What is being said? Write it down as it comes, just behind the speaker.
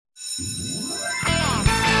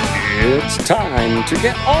It's time to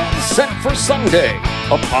get all set for Sunday,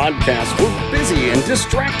 a podcast for busy and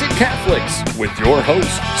distracted Catholics with your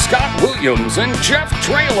hosts, Scott Williams and Jeff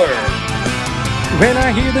Traylor. When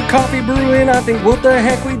I hear the coffee brewing, I think, what the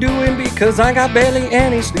heck we doing? Because I got barely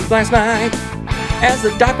any sleep last night. As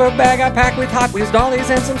the diaper bag I pack with Hot Wheels dollies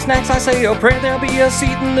and some snacks, I say a prayer there'll be a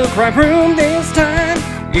seat in the crime room this time.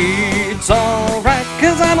 It's alright,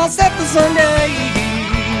 cause I'm all set for Sunday.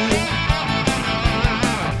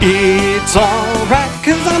 It's alright,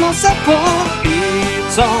 cause I'm all set for.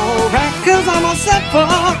 It's alright, cause I'm all set for.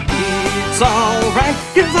 It's alright,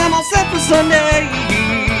 cause I'm all set for Sunday.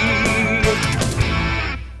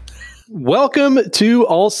 Welcome to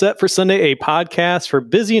All Set for Sunday, a podcast for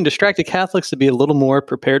busy and distracted Catholics to be a little more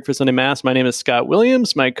prepared for Sunday Mass. My name is Scott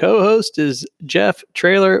Williams. My co-host is Jeff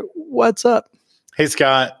Traylor. What's up? Hey,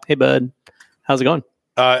 Scott. Hey, bud. How's it going?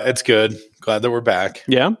 It's good. Glad that we're back.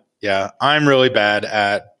 Yeah? Yeah. I'm really bad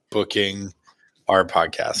at booking our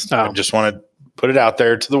podcast. Oh. I just want to put it out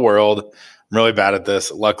there to the world. I'm really bad at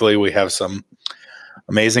this. Luckily, we have some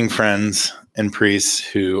amazing friends and priests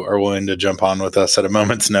who are willing to jump on with us at a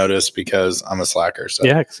moment's notice because I'm a slacker. So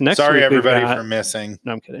yeah, next sorry, week everybody, for missing.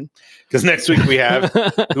 No, I'm kidding. Because next week we have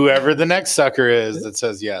whoever the next sucker is that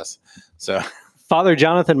says yes. So, Father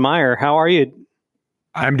Jonathan Meyer, how are you?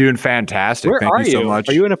 I'm doing fantastic. Thank you so much.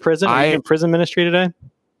 Are you in a prison? Are you in prison ministry today?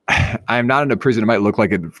 I am not in a prison. It might look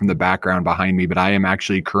like it from the background behind me, but I am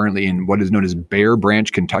actually currently in what is known as Bear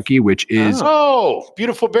Branch, Kentucky, which is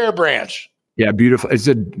beautiful Bear Branch. Yeah, beautiful. It's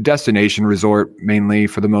a destination resort mainly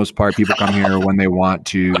for the most part. People come here when they want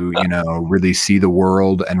to, really see the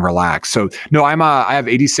world and relax. So no, I have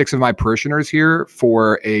 86 of my parishioners here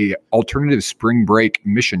for a alternative spring break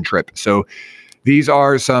mission trip. So these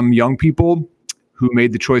are some young people who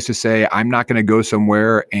made the choice to say, I'm not going to go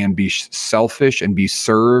somewhere and be selfish and be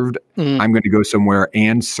served. I'm going to go somewhere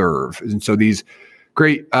and serve. And so these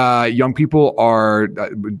great young people are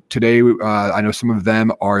today. I know some of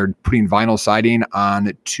them are putting vinyl siding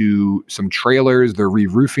on to some trailers. They're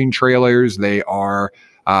re-roofing trailers. They are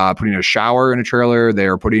putting a shower in a trailer. They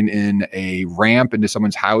are putting in a ramp into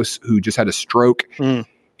someone's house who just had a stroke.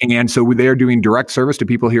 And so they are doing direct service to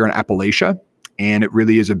people here in Appalachia. And it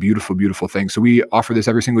really is a beautiful, beautiful thing. So we offer this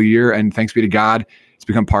every single year. And thanks be to God, it's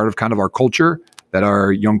become part of kind of our culture that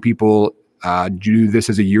our young people do this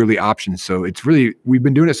as a yearly option. So it's really, we've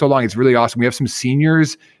been doing it so long. It's really awesome. We have some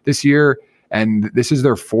seniors this year, and this is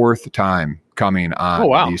their fourth time coming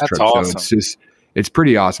on these trips. Awesome. So it's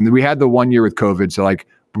pretty awesome. We had the 1 year with COVID. So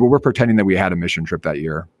we're pretending that we had a mission trip that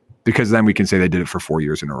year because then we can say they did it for 4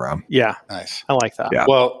 years in a row. Yeah. Nice. I like that. Yeah.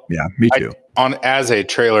 Well, yeah, me too. As a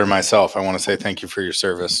trailer myself, I want to say thank you for your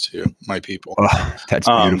service to my people. Oh, that's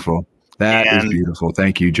beautiful. That is beautiful.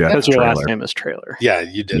 Thank you, Jeff. Because your last name is Traylor. Yeah,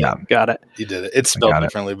 you did it. Got it. You did it. It's spelled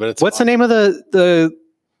differently, but it's What's the name of the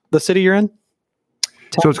city you're in?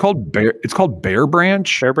 So it's called Bear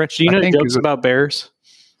Branch. Bear Branch. Do you know jokes about bears?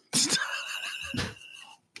 You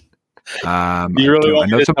really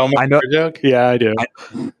want to tell me a joke? Yeah, I do.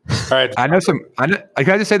 All right. I know some. Can I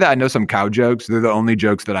just say that I know some cow jokes? They're the only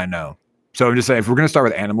jokes that I know. So I'm just saying, if we're going to start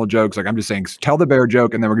with animal jokes, I'm just saying, tell the bear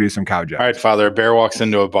joke, and then we're going to do some cow jokes. All right, Father. A bear walks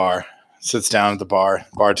into a bar, sits down at the bar.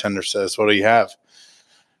 Bartender says, "What do you have?"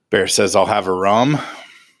 Bear says, "I'll have a rum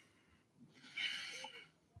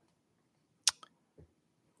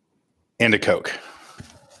and a Coke."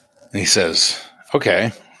 And he says,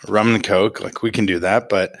 "Okay, rum and Coke, we can do that,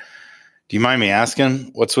 but do you mind me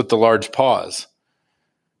asking, what's with the large paws?"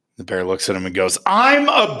 The bear looks at him and goes, "I'm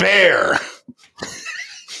a bear."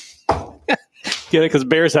 Get it? Because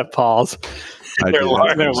bears have paws. They're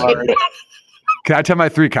large. Can I tell my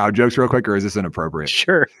 3 cow jokes real quick, or is this inappropriate?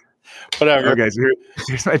 Sure. Whatever. Okay, so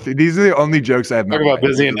here's my these are the only jokes I have. Talk about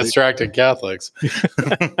busy and distracted Catholics.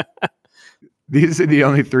 These are the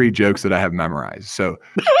only 3 jokes that I have memorized. So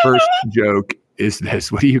first joke is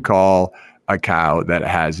this. What do you call a cow that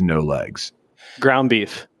has no legs? Ground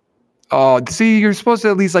beef. Oh, see, you're supposed to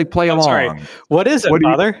at least play along. Sorry. What is it,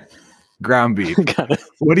 Father? Ground beef. Got it.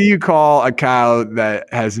 What do you call a cow that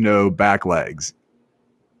has no back legs?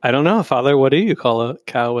 I don't know, Father. What do you call a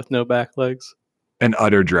cow with no back legs? An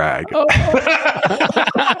udder drag. Oh.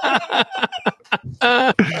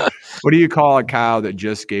 What do you call a cow that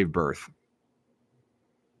just gave birth?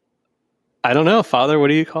 I don't know, Father. What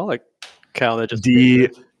do you call a cow that just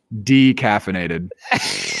gave birth? Decaffeinated.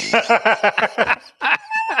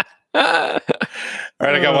 All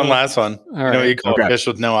right, I got one last one. All You know what you call a fish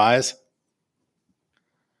with no eyes?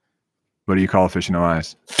 What do you call a fish with no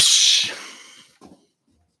eyes?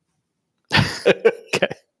 Okay.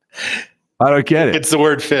 I don't get it. It's the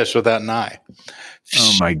word fish without an eye.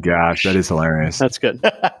 Oh my gosh, that is hilarious. That's good.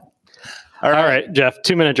 All right, Jeff,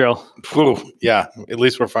 2-minute drill. Ooh, yeah, at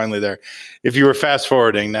least we're finally there. If you were fast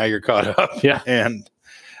forwarding, now you're caught up. Yeah. And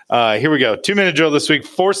here we go. 2-minute drill this week.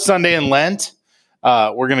 Fourth Sunday in Lent.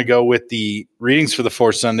 We're going to go with the readings for the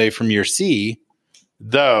fourth Sunday from year C,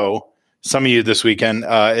 though some of you this weekend,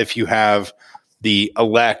 if you have the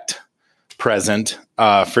elect present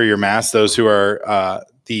for your Mass, those who are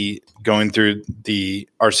going through the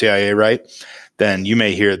RCIA, right? Then you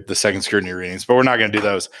may hear the second scrutiny readings, but we're not going to do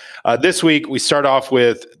those. This week, we start off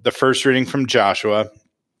with the first reading from Joshua.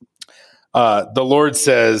 The Lord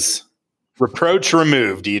says, reproach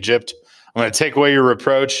removed, Egypt. I'm going to take away your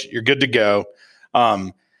reproach. You're good to go.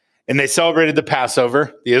 And they celebrated the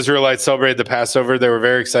Passover. The Israelites celebrated the Passover. They were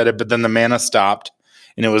very excited, but then the manna stopped,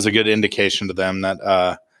 and it was a good indication to them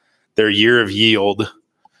that their year of yield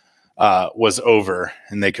was over,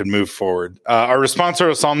 and they could move forward. Our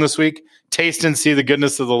responsorial psalm this week, taste and see the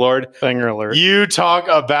goodness of the Lord. Banger alert. You talk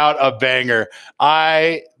about a banger.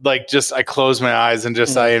 I close my eyes and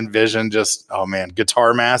I envision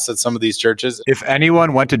guitar mass at some of these churches. If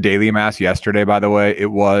anyone went to daily mass yesterday, by the way,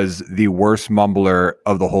 it was the worst mumbler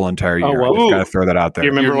of the whole entire year. well. I just gotta throw that out there. Do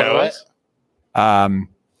you remember what it was?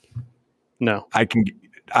 No. I can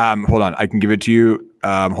hold on. I can give it to you.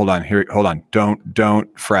 Hold on.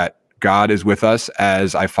 Don't fret. God is with us,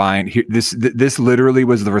 as I find here. This literally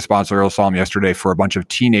was the responsorial psalm yesterday for a bunch of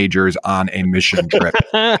teenagers on a mission trip.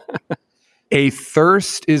 A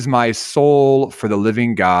thirst is my soul for the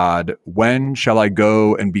living God. When shall I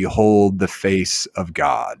go and behold the face of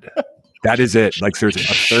God? That is it. Like, seriously,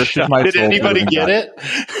 a thirst is my soul. Did anybody get it?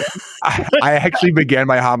 I actually began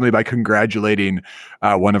my homily by congratulating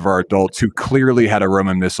one of our adults who clearly had a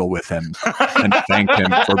Roman missal with him and thanked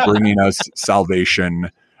him for bringing us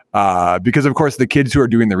salvation. Because of course the kids who are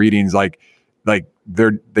doing the readings, like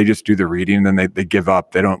they just do the reading and then they give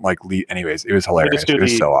up. They don't lead. Anyways, it was hilarious. It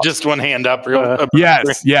was so awesome. Just one hand up.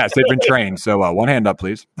 Yes, they've been trained. So one hand up,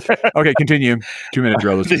 please. Okay, continue. 2-minute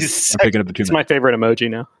drill. I'm picking up the 2 minutes. It's my favorite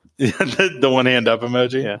emoji now. The one hand up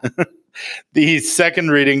emoji. Yeah. The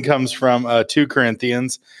second reading comes from 2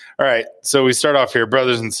 Corinthians. All right, so we start off here,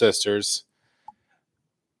 brothers and sisters.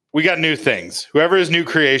 We got new things. Whoever is new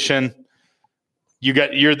creation,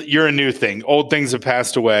 you're a new thing. Old things have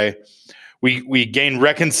passed away. We gain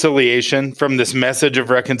reconciliation from this message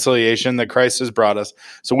of reconciliation that Christ has brought us.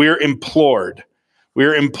 So we are implored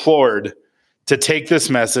to take this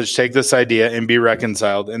message, take this idea, and be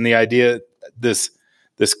reconciled. And the idea, this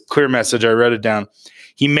clear message, I wrote it down.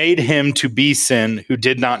 He made him to be sin who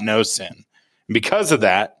did not know sin. And because of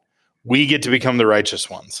that, we get to become the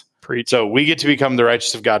righteous ones. Preach. So we get to become the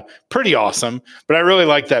righteous of God. Pretty awesome. But I really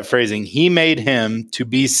like that phrasing. He made him to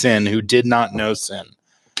be sin who did not know sin.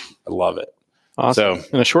 I love it. Awesome. So,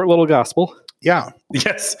 and a short little gospel. Yeah.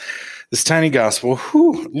 Yes. This tiny gospel.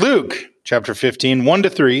 Whew. Luke chapter 15,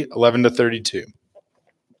 1-3, 11-32.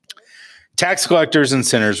 Tax collectors and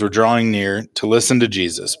sinners were drawing near to listen to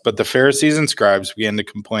Jesus, but the Pharisees and scribes began to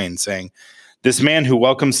complain, saying, "This man who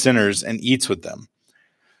welcomes sinners and eats with them."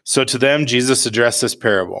 So to them, Jesus addressed this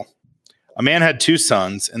parable. A man had 2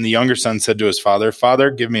 sons, and the younger son said to his father, "Father,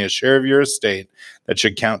 give me a share of your estate that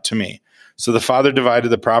should count to me." So the father divided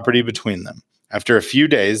the property between them. After a few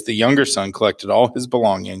days, the younger son collected all his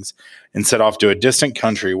belongings and set off to a distant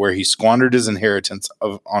country where he squandered his inheritance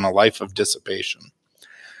on a life of dissipation.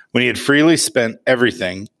 When he had freely spent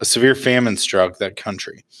everything, a severe famine struck that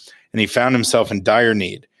country, and he found himself in dire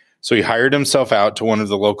need. So he hired himself out to one of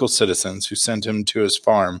the local citizens, who sent him to his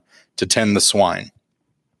farm to tend the swine.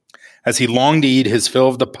 As he longed to eat his fill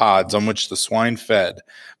of the pods on which the swine fed,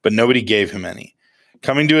 but nobody gave him any.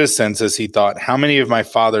 Coming to his senses, he thought, "How many of my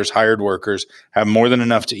father's hired workers have more than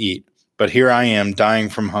enough to eat? But here I am, dying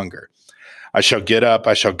from hunger. I shall get up,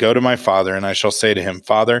 I shall go to my father, and I shall say to him,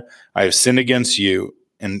 'Father, I have sinned against you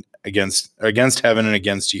and against heaven and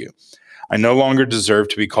against you. I no longer deserve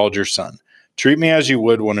to be called your son. Treat me as you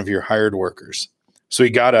would one of your hired workers.' So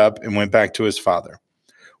he got up and went back to his father.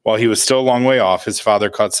 While he was still a long way off, his father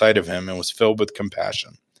caught sight of him and was filled with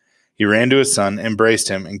compassion. He ran to his son, embraced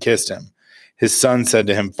him, and kissed him. His son said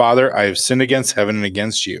to him, 'Father, I have sinned against heaven and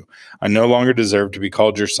against you. I no longer deserve to be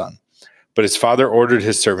called your son.' But his father ordered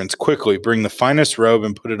his servants, 'Quickly, bring the finest robe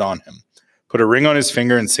and put it on him. Put a ring on his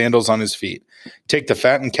finger and sandals on his feet. Take the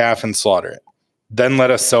fattened calf and slaughter it. Then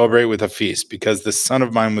let us celebrate with a feast, because this son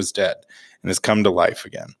of mine was dead and has come to life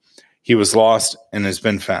again. He was lost and has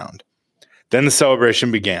been found.' Then the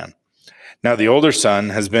celebration began. Now the older son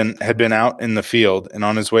had been out in the field, and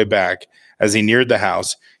on his way back, as he neared the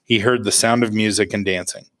house, he heard the sound of music and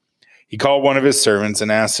dancing. He called one of his servants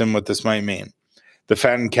and asked him what this might mean. The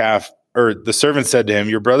fattened calf the servant said to him,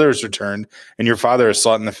 your brother has returned, and your father has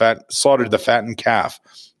slaughtered the fattened calf,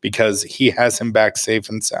 because he has him back safe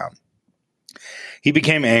and sound. He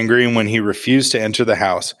became angry, and when he refused to enter the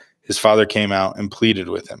house, his father came out and pleaded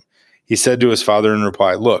with him. He said to his father in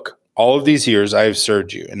reply, look, all of these years I have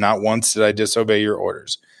served you, and not once did I disobey your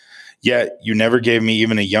orders. Yet you never gave me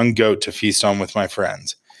even a young goat to feast on with my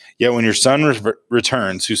friends. Yet when your son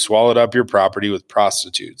returns, who swallowed up your property with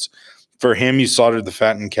prostitutes, for him you slaughtered the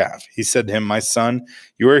fattened calf. He said to him, my son,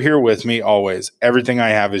 you are here with me always. Everything I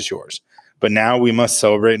have is yours. But now we must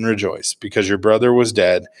celebrate and rejoice, because your brother was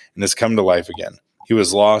dead and has come to life again. He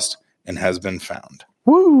was lost and has been found.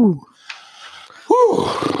 Woo! Woo!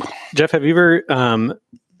 Jeff, have you ever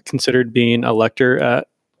considered being a lector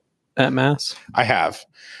at Mass? I have.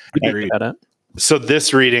 So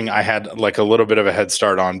this reading I had like a little bit of a head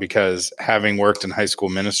start on, because having worked in high school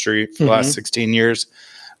ministry for the last 16 years,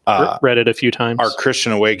 read it a few times. Our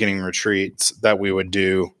Christian Awakening retreats that we would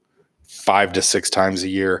do 5 to 6 times a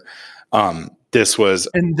year. This was,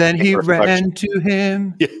 and then he ran to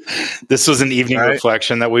him. Yeah, this was an evening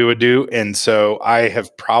reflection that we would do. And so I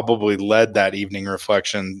have probably led that evening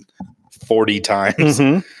reflection 40 times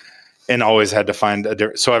and always had to find a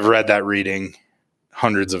different. So I've read that reading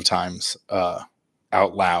hundreds of times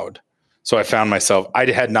out loud. So I found myself, I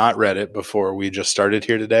had not read it before we just started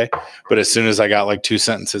here today, but as soon as I got like 2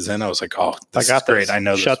 sentences in, I was like, oh, this is great. I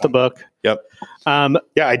know this. Shut the book. Yep.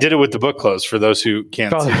 Yeah, I did it with the book closed. For those who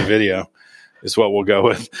can't see the video, is what we'll go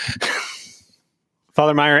with.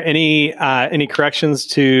 Father Meyer, any corrections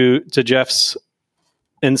to Jeff's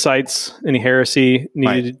insights? Any heresy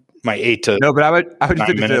needed? My 8 to no, but I would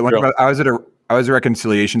just I was at a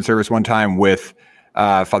reconciliation service one time with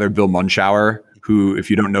Father Bill Munschauer, who,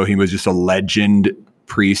 if you don't know, he was just a legend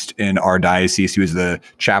priest in our diocese. He was the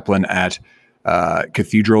chaplain at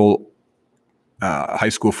Cathedral High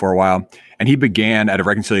School for a while. And he began at a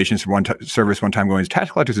reconciliation service one time going, tax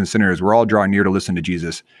collectors and sinners, we're all drawing near to listen to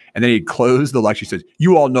Jesus. And then he closed the lecture. He says,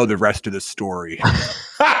 you all know the rest of the story.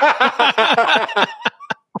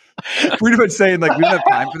 Pretty much saying, like, we don't have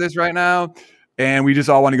time for this right now. And we just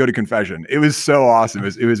all want to go to confession. It was so awesome.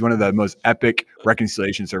 It was one of the most epic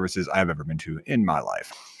reconciliation services I've ever been to in my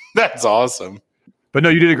life. That's awesome. But no,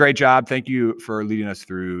 you did a great job. Thank you for leading us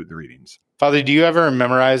through the readings. Father, do you ever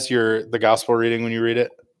memorize the gospel reading when you read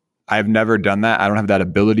it? I've never done that. I don't have that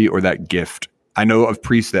ability or that gift. I know of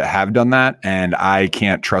priests that have done that, and I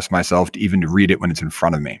can't trust myself to even read it when it's in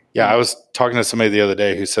front of me. Yeah, I was talking to somebody the other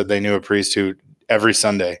day who said they knew a priest who every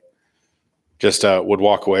Sunday just would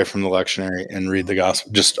walk away from the lectionary and read the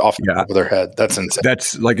gospel just off the top of their head. That's insane.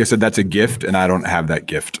 That's, like I said, that's a gift, and I don't have that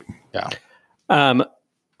gift. Yeah.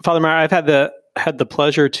 Father Meyer, I've had the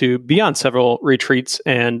pleasure to be on several retreats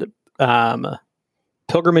and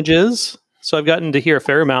pilgrimages. So I've gotten to hear a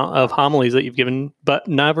fair amount of homilies that you've given, but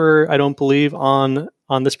never, I don't believe, on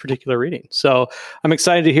this particular reading. So I'm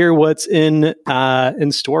excited to hear what's in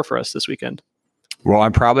store for us this weekend. Well,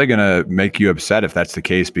 I'm probably going to make you upset if that's the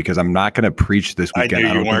case, because I'm not going to preach this weekend.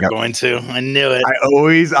 I knew you weren't going to. I knew it.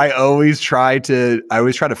 I always try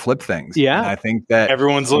to flip things. Yeah. And I think that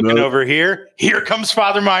everyone's looking over here. Here comes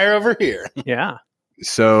Father Meyer over here. Yeah.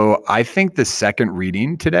 So I think the second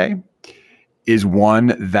reading today is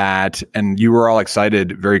one that, and you were all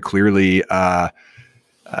excited very clearly,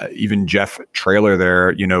 even Jeff Trailer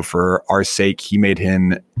there, for our sake, he made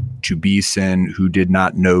him to be sin who did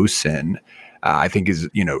not know sin. I think is,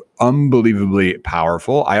 unbelievably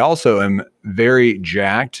powerful. I also am very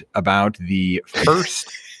jacked about the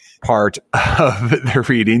first part of the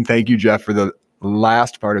reading. Thank you, Jeff, for the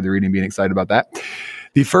last part of the reading, being excited about that.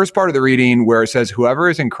 The first part of the reading where it says,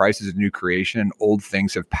 whoever is in Christ is a new creation, and old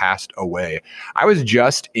things have passed away. I was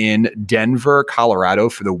just in Denver, Colorado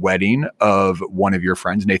for the wedding of one of your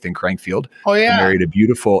friends, Nathan Crankfield. Oh, yeah. He married a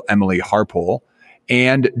beautiful Emily Harpole.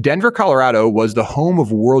 And Denver, Colorado was the home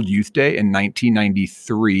of World Youth Day in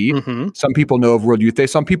 1993. Mm-hmm. Some people know of World Youth Day.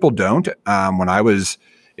 Some people don't. When I was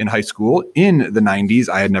in high school in the 90s,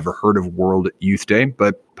 I had never heard of World Youth Day,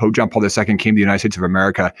 but Pope John Paul II came to the United States of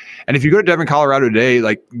America. And if you go to Denver, Colorado today,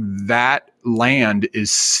 like, that land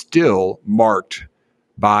is still marked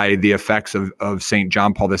by the effects of St.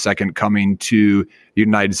 John Paul II coming to the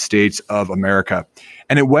United States of America.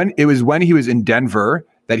 And it was when he was in Denver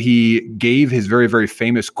that he gave his very, very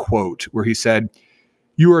famous quote where he said,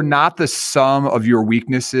 "You are not the sum of your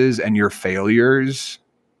weaknesses and your failures.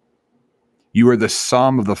 You are the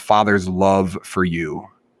sum of the Father's love for you."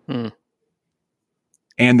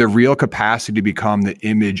 And the real capacity to become the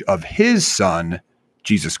image of his Son,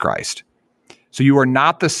 Jesus Christ. So you are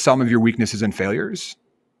not the sum of your weaknesses and failures.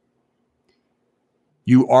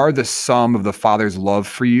 You are the sum of the Father's love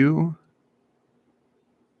for you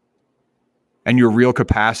and your real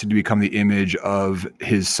capacity to become the image of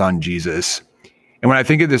his son, Jesus. And when I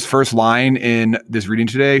think of this first line in this reading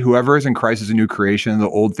today, whoever is in Christ is a new creation, the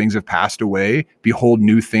old things have passed away. Behold,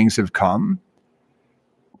 new things have come.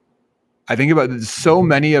 I think about so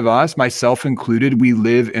many of us, myself included, we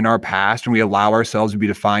live in our past and we allow ourselves to be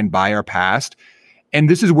defined by our past. And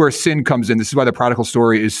this is where sin comes in. This is why the prodigal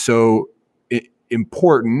story is so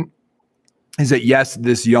important, is that yes,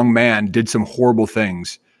 this young man did some horrible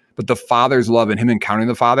things, but the Father's love and him encountering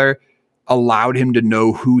the Father allowed him to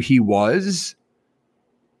know who he was.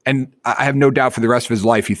 And I have no doubt for the rest of his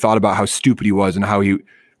life, he thought about how stupid he was and how he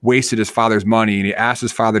wasted his father's money. And he asked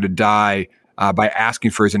his father to die by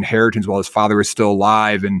asking for his inheritance while his father was still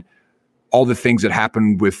alive, and all the things that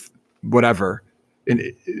happened with whatever, and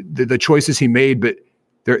the choices he made. But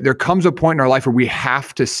there comes a point in our life where we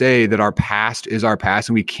have to say that our past is our past,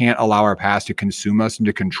 and we can't allow our past to consume us and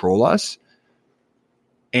to control us.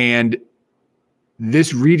 And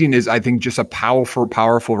this reading is, I think, just a powerful,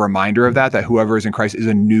 powerful reminder of that whoever is in Christ is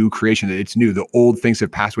a new creation, that it's new. The old things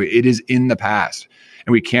have passed away. It is in the past.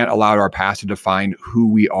 And we can't allow our past to define who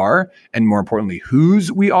we are, and more importantly, whose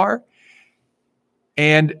we are.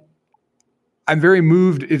 And I'm very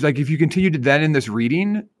moved. It's like, if you continue to then in this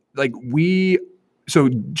reading, like so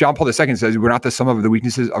John Paul II says, we're not the sum of the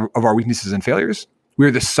weaknesses of our weaknesses and failures. We're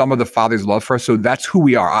the sum of the Father's love for us. So that's who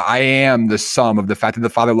we are. I am the sum of the fact that the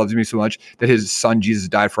Father loves me so much that his son Jesus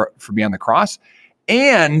died for me on the cross.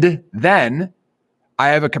 And then I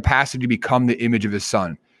have a capacity to become the image of his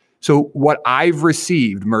son. So what I've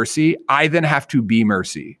received, mercy, I then have to be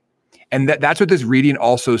mercy. And that's what this reading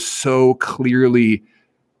also so clearly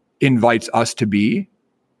invites us to be.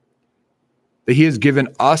 That he has given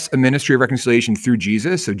us a ministry of reconciliation through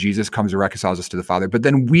Jesus. So Jesus comes and reconciles us to the Father. But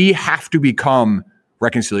then we have to become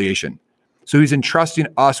reconciliation. So he's entrusting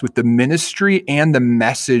us with the ministry and the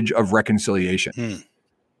message of reconciliation.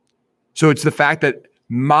 So it's the fact that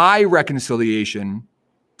my reconciliation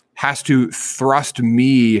has to thrust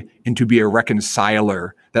me into be a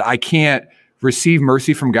reconciler, that I can't receive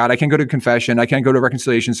mercy from God. I can't go to confession. I can't go to a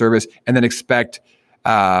reconciliation service and then expect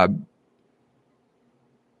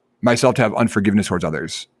myself to have unforgiveness towards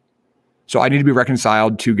others. So I need to be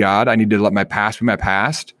reconciled to God. I need to let my past be my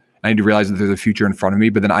past. I need to realize that there's a future in front of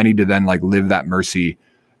me, but then I need to then live that mercy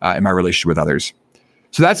in my relationship with others.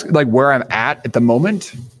 So that's where I'm at the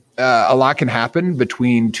moment. A lot can happen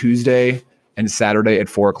between Tuesday and Saturday at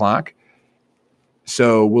 4:00.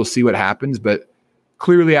 So we'll see what happens, but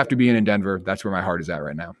clearly after being in Denver, that's where my heart is at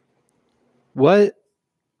right now. What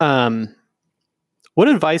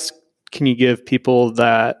advice can you give people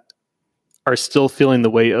that are still feeling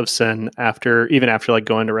the weight of sin after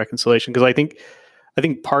going to reconciliation? Because I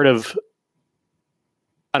think part of,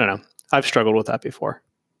 I don't know, I've struggled with that before.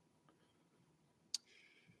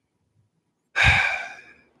 Does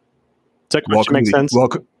that question make sense?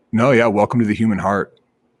 Welcome to the human heart.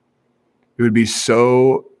 It would be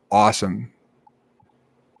so awesome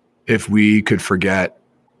if we could forget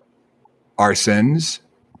our sins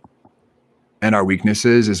and our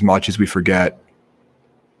weaknesses as much as we forget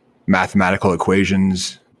mathematical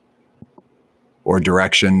equations or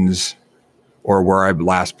directions or where I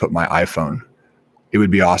last put my iPhone. It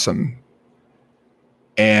would be awesome.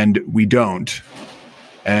 And we don't.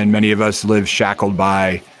 And many of us live shackled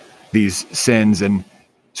by these sins. And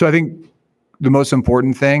so I think the most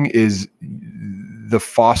important thing is the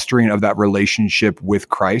fostering of that relationship with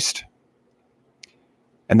Christ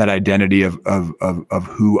and that identity of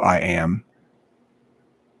who I am.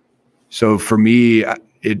 So for me,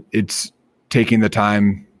 it's taking the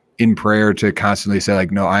time in prayer to constantly say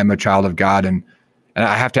no, I'm a child of God. And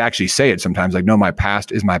I have to actually say it sometimes no, my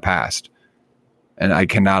past is my past. And I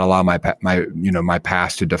cannot allow my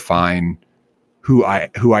past to define who I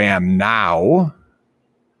am now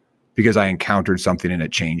because I encountered something and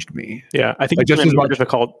it changed me. Yeah. I think it's just more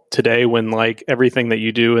difficult today when everything that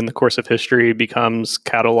you do in the course of history becomes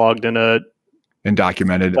cataloged and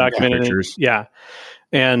documented pictures. Yeah.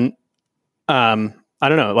 And I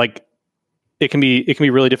don't know, it can be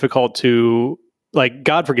really difficult to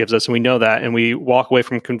God forgives us and we know that, and we walk away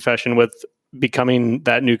from confession with becoming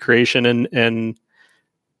that new creation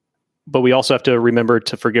but we also have to remember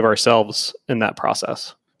to forgive ourselves in that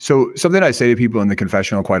process. So something I say to people in the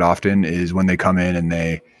confessional quite often is when they come in and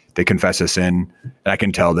they confess a sin, and I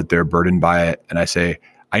can tell that they're burdened by it. And I say,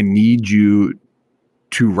 I need you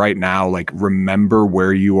to right now, remember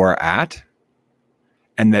where you are at,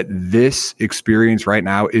 and that this experience right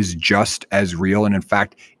now is just as real. And in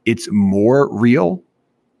fact, it's more real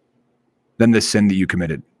than the sin that you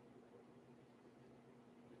committed.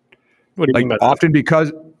 What do you mean by often that?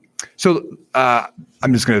 because So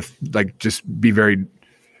I'm just going to just be very.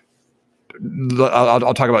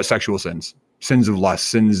 I'll talk about sexual sins of lust,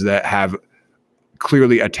 sins that have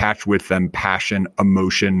clearly attached with them passion,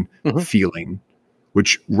 emotion, feeling,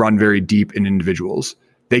 which run very deep in individuals.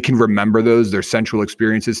 They can remember those, their sensual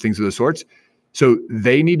experiences, things of the sorts. So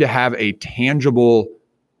they need to have a tangible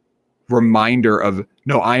reminder of,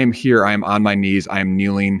 no, I am here. I am on my knees. I am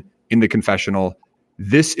kneeling in the confessional.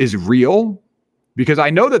 This is real, because I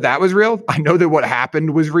know that was real. I know that what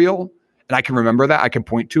happened was real, and I can remember that. I can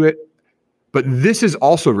point to it. But this is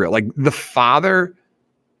also real. Like, the Father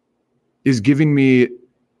is giving me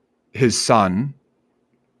his Son.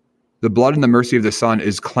 The blood and the mercy of the Son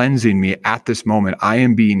is cleansing me at this moment. I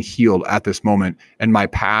am being healed at this moment, and my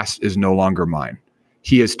past is no longer mine.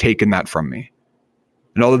 He has taken that from me.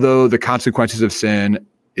 And although the consequences of sin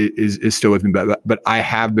is still with me, but I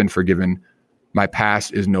have been forgiven. My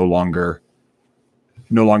past is no longer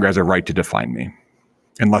has a right to define me.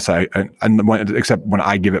 Except when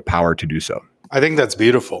I give it power to do so. I think that's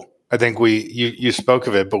beautiful. I think you spoke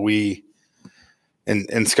of it, but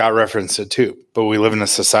and Scott referenced it too, but we live in a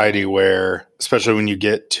society where, especially when you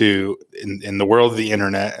get to in the world of the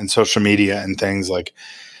internet and social media and things, like,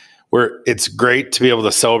 where it's great to be able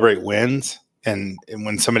to celebrate wins. And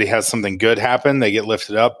when somebody has something good happen, they get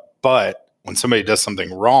lifted up. But when somebody does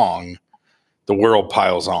something wrong, the world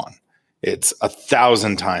piles on. It's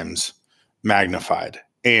 1,000 times magnified.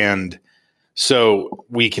 And so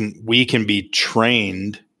we can be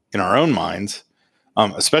trained in our own minds,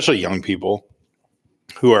 especially young people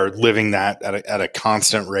who are living that at a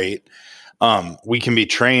constant rate. We can be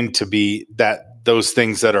trained to be that those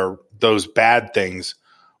things that are those bad things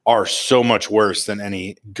are so much worse than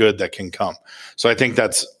any good that can come. So I think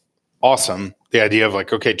that's awesome. The idea of,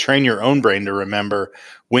 like, okay, train your own brain to remember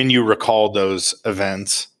when you recall those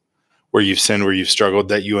events where you've sinned, where you've struggled,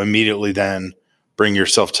 that you immediately then bring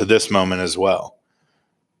yourself to this moment as well.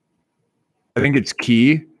 I think it's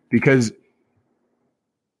key, because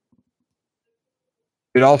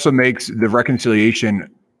it also makes the reconciliation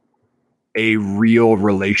a real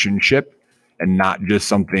relationship and not just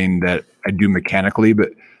something that I do mechanically, but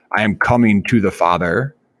I am coming to the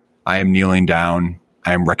Father. I am kneeling down.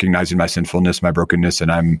 I am recognizing my sinfulness, my brokenness,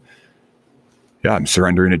 and I'm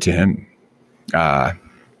surrendering it to him.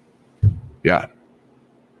 Yeah.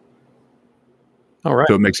 All right.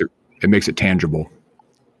 So it makes it tangible.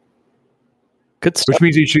 Good stuff.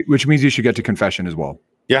 Which means you should get to confession as well.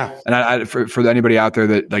 Yeah. And for anybody out there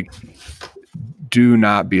that, like, do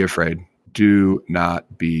not be afraid. Do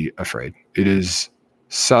not be afraid. It is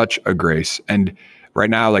such a grace. And right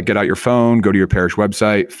now, like, get out your phone, go to your parish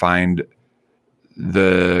website, find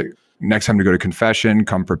the next time to go to confession,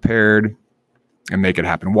 come prepared, and make it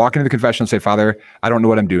happen. Walk into the confession and say, Father, I don't know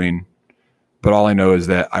what I'm doing, but all I know is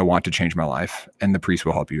that I want to change my life, and the priest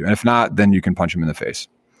will help you. And if not, then you can punch him in the face.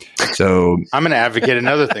 So I'm going to advocate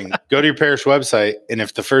another thing. Go to your parish website, and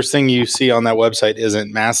if the first thing you see on that website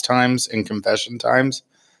isn't mass times and confession times,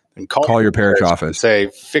 then call your parish office and say,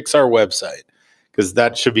 fix our website, because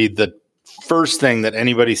that should be the first thing that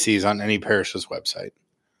anybody sees on any parish's website.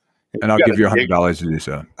 And I'll give you $100 to do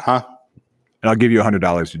so. Huh? And I'll give you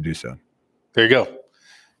 $100 to do so. There you go.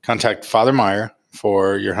 Contact Father Meyer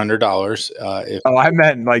for your $100. I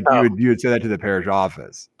meant like you would say that to the parish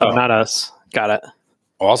office. Oh, not us. Got it.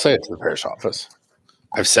 Oh, I'll say it to the parish office.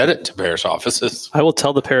 I've said it to parish offices. I will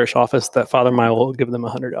tell the parish office that Father Meyer will give them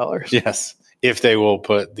 $100. Yes, if they will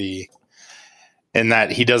put and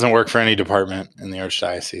that he doesn't work for any department in the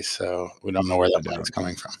Archdiocese, so we don't know where that money's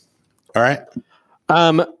coming from. All right.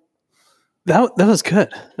 That was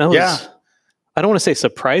good. I don't want to say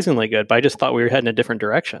surprisingly good, but I just thought we were heading a different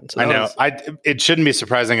direction. So I know. It shouldn't be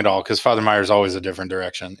surprising at all, because Father Meyer's always a different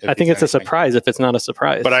direction. I think it's a surprise if it's not a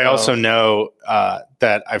surprise. But I also know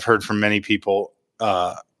that I've heard from many people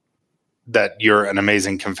that you're an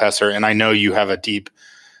amazing confessor, and I know you have a deep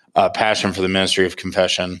passion for the ministry of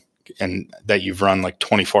confession, and that you've run like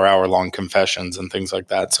 24-hour-long confessions and things like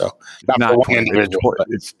that. So not one individual,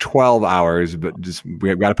 it's 12 hours, but just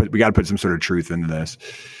we got to put some sort of truth into this.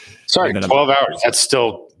 Sorry, 12 hours.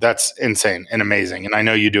 That's insane and amazing. And I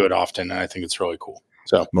know you do it often, and I think it's really cool.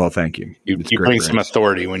 So, well, thank you. You bring some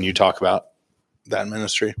authority when you talk about that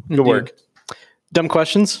ministry. Good work. Dumb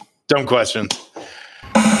questions.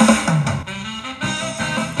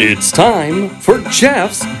 It's time for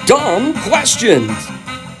Jeff's Dumb Questions,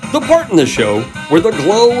 the part in the show where the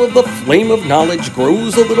glow of the flame of knowledge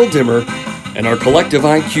grows a little dimmer and our collective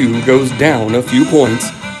IQ goes down a few points,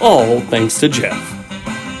 all thanks to Jeff.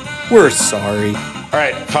 We're sorry. All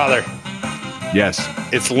right, Father. Yes.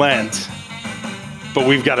 It's Lent, but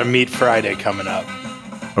we've got a Meat Friday coming up.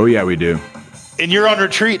 Oh yeah, we do. And you're on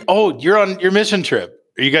retreat. Oh, you're on your mission trip.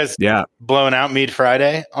 Are you guys blowing out Meat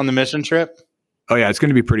Friday on the mission trip? Oh yeah, it's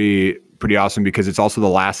going to be pretty awesome because it's also the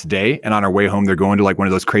last day. And on our way home, they're going to like one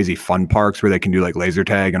of those crazy fun parks where they can do like laser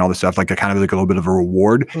tag and all this stuff, like a kind of like a little bit of a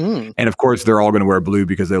reward. And of course, they're all going to wear blue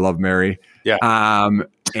because they love Mary. Yeah.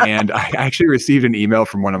 And I actually received an email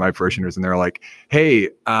from one of my parishioners, and they're like, "Hey,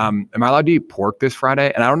 am I allowed to eat pork this Friday?"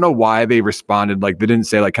 And I don't know why they responded like they didn't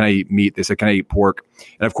say like, "Can I eat meat?" They said, "Can I eat pork?"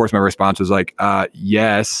 And of course, my response was like,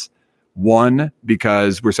 "Yes." 1,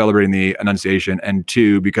 because we're celebrating the Annunciation, and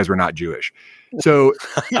 2, because we're not Jewish. So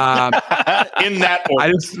in that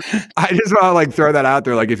order. I just want to like throw that out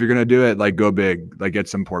there. Like, if you're gonna do it, like go big, like get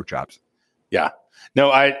some pork chops. Yeah.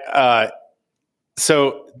 No,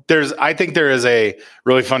 so I think there is a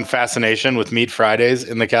really fun fascination with Meat Fridays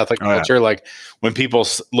in the Catholic culture. Like when people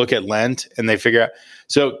look at Lent and they figure out.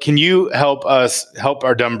 So can you help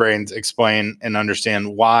our dumb brains explain and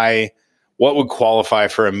understand what would qualify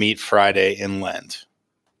for a Meat Friday in Lent?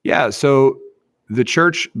 Yeah. So the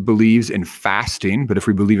church believes in fasting, but if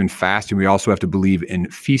we believe in fasting, we also have to believe in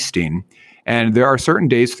feasting. And there are certain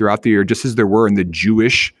days throughout the year, just as there were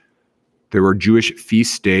Jewish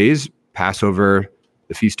feast days, Passover,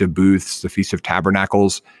 the Feast of Booths, the Feast of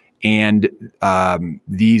Tabernacles, and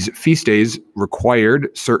these feast days required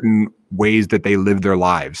certain ways that they lived their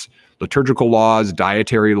lives, liturgical laws,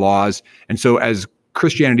 dietary laws. And so as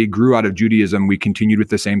Christianity grew out of Judaism, we continued with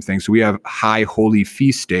the same thing. So we have high holy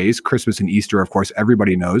feast days, Christmas and Easter, of course,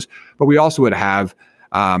 everybody knows, but we also would have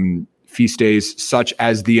feast days such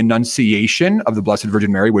as the Annunciation of the Blessed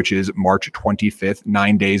Virgin Mary, which is March 25th,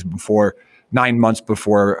 9 months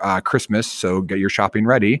before Christmas. So get your shopping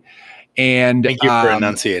ready. And thank you for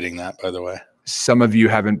enunciating that, by the way. Some of you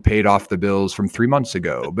haven't paid off the bills from 3 months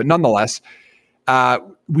ago, but nonetheless,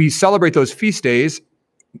 we celebrate those feast days.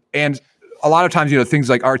 And a lot of times, things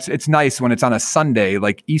like it's nice when it's on a Sunday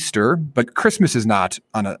like Easter, but Christmas is not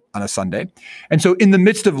on a Sunday. And so in the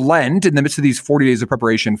midst of Lent, in the midst of these 40 days of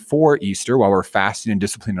preparation for Easter, while we're fasting and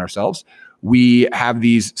disciplining ourselves, we have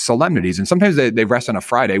these solemnities. And sometimes they rest on a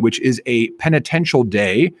Friday, which is a penitential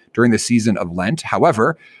day during the season of Lent.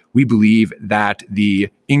 However, we believe that the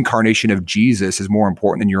incarnation of Jesus is more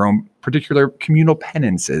important than your own particular communal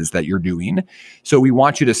penances that you're doing. So we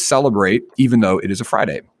want you to celebrate, even though it is a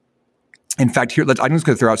Friday. In fact, here, I'm just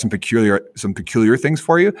going to throw out some peculiar things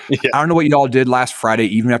for you. Yeah. I don't know what y'all did last Friday,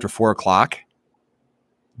 even after 4:00,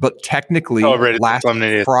 but technically, last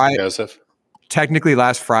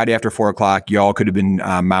Friday after 4:00, y'all could have been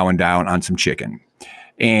mowing down on some chicken.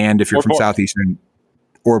 And if you're from Southeastern,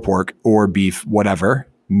 or pork or beef, whatever,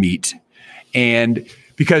 meat. And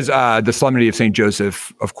because the Solemnity of St.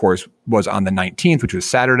 Joseph, of course, was on the 19th, which was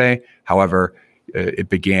Saturday. However, it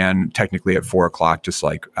began technically at 4:00, just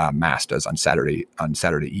like Mass does on Saturday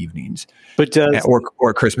evenings, but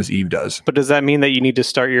or Christmas Eve does. But does that mean that you need to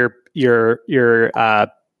start your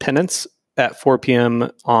penance at 4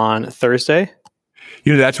 p.m. on Thursday?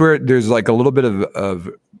 That's where there's like a little bit of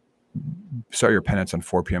start your penance on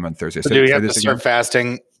 4 p.m. on Thursday. So do you have to start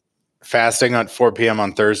fasting at 4 p.m.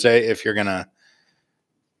 on Thursday if you're gonna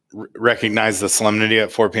recognize the solemnity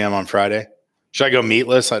at 4 p.m. on Friday? Should I go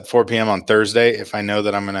meatless at 4 p.m. on Thursday if I know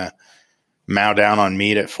that I'm going to mow down on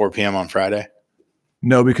meat at 4 p.m. on Friday?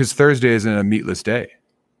 No, because Thursday isn't a meatless day.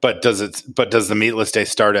 But does the meatless day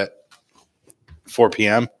start at 4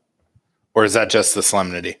 p.m.? Or is that just the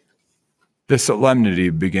solemnity? The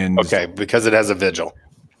solemnity begins. Okay, because it has a vigil.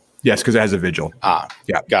 Yes, because it has a vigil.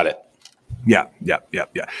 Yeah, got it. Yeah.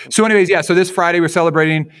 So anyways, so this Friday we're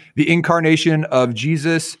celebrating the incarnation of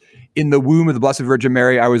Jesus in the womb of the Blessed Virgin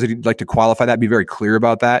Mary. I always like to qualify that, be very clear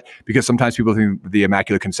about that, because sometimes people think the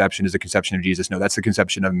Immaculate Conception is the conception of Jesus. No, that's the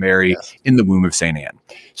conception of Mary in the womb of St. Anne.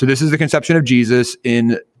 So this is the conception of Jesus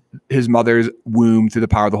in his mother's womb through the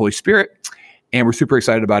power of the Holy Spirit. And we're super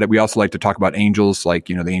excited about it. We also like to talk about angels, like,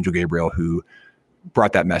 the angel Gabriel who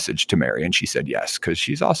brought that message to Mary, and she said yes, because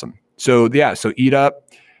she's awesome. So eat up.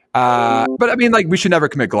 But I mean, like, we should never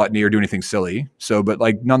commit gluttony or do anything silly. So, but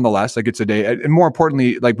like, nonetheless, like, it's a day, and more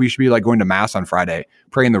importantly, like, we should be like going to Mass on Friday,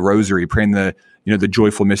 praying the Rosary, praying the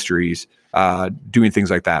joyful mysteries, doing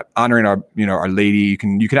things like that, honoring our Lady. You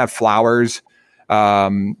can have flowers,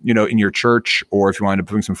 in your church, or if you wanted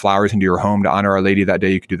to bring some flowers into your home to honor Our Lady that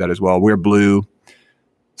day, you could do that as well. Wear blue,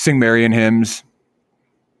 sing Marian hymns.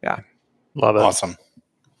 Yeah, love it. Awesome.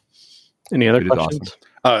 Any other questions?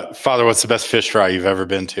 Awesome. Father, what's the best fish fry you've ever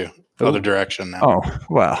been to? Other direction now. Oh,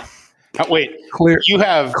 well. Wait, clear. You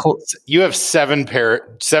have 7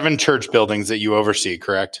 church buildings that you oversee,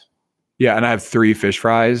 correct? Yeah, and I have 3 fish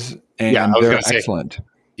fries, and they're excellent.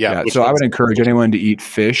 Yeah. So I would encourage anyone to eat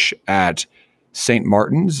fish at St.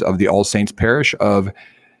 Martin's of the All Saints Parish of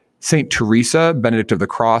St. Teresa, Benedict of the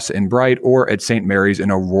Cross in Bright, or at St. Mary's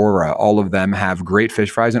in Aurora. All of them have great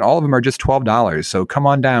fish fries, and all of them are just $12. So come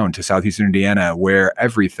on down to Southeastern Indiana, where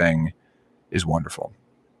everything is wonderful.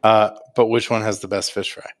 But which one has the best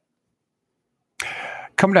fish fry?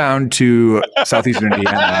 Come down to Southeastern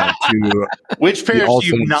Indiana to which parish do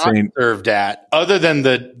you not served at, other than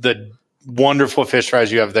the wonderful fish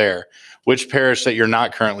fries you have there? Which parish that you're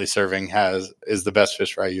not currently serving is the best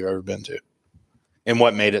fish fry you've ever been to, and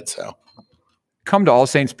what made it so? Come to All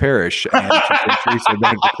Saints Parish and to St. Teresa,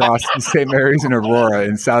 Benedict of the Cross, and St. Mary's in Aurora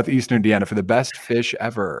in Southeastern Indiana for the best fish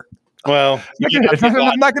ever. Well,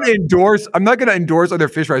 I'm not going to endorse. I'm not going to endorse other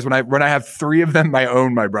fish fries when I have 3 of them my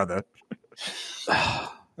own, my brother.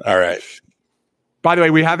 All right. By the way,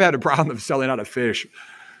 we have had a problem of selling out of fish.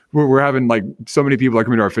 We're having like so many people are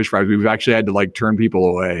coming to our fish fries. We've actually had to like turn people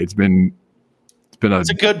away. It's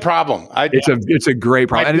a good problem. It's a great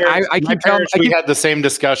problem. And I keep telling we had the same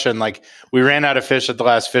discussion. Like we ran out of fish at the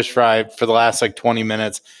last fish fry for the last like 20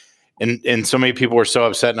 minutes, and so many people were so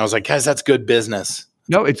upset. And I was like, guys, that's good business.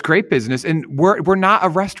 No, it's great business, and we're not a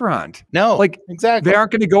restaurant. No, like exactly. They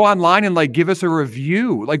aren't going to go online and like give us a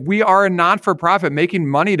review. Like we are a non-for-profit making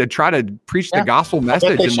money to try to preach the gospel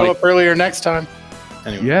message. They show up earlier next time.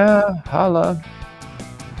 Anyway. Yeah, holla.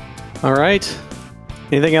 All right.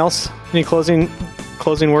 Anything else? Any closing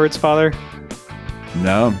words, Father?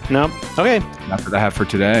 No. Okay. That's what I have for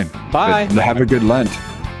today. Bye. But have a good Lent.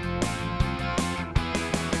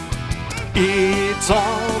 It's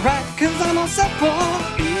alright, cause I'm all set for.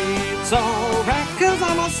 It's alright, cause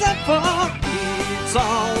I'm all set for. It's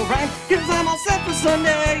alright, cause I'm all set for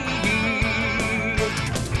Sunday.